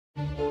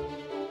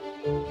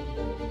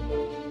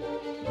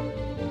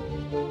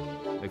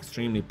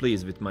extremely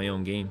pleased with my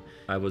own game.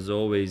 I was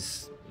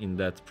always in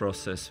that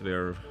process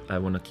where I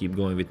want to keep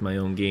going with my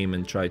own game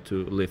and try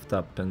to lift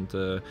up and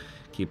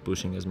keep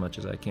pushing as much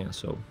as I can.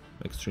 So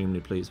extremely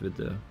pleased with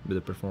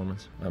the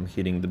performance. I'm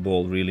hitting the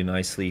ball really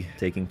nicely,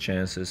 taking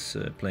chances,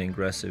 playing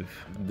aggressive.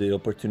 The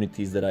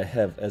opportunities that I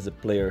have as a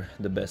player,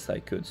 the best I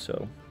could.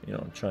 So, you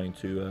know, trying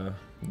to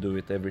do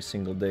it every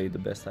single day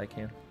the best I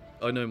can.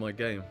 I know my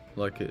game,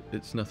 like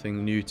it's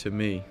nothing new to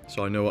me,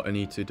 so I know what I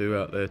need to do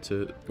out there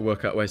to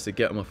work out ways to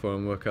get on my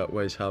form, work out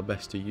ways how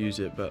best to use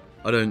it, but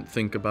I don't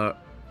think about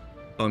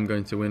I'm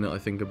going to win it. I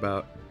think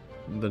about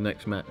the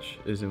next match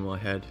is in my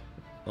head.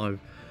 I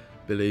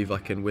believe I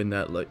can win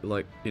that,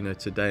 like you know,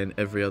 today and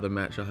every other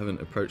match. I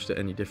haven't approached it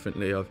any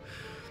differently. I've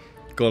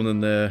gone in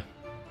there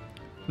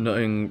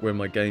knowing where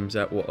my game's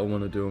at, what I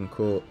want to do on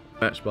court,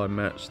 match by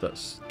match.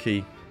 That's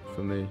key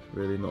for me,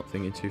 really, not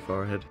thinking too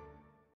far ahead.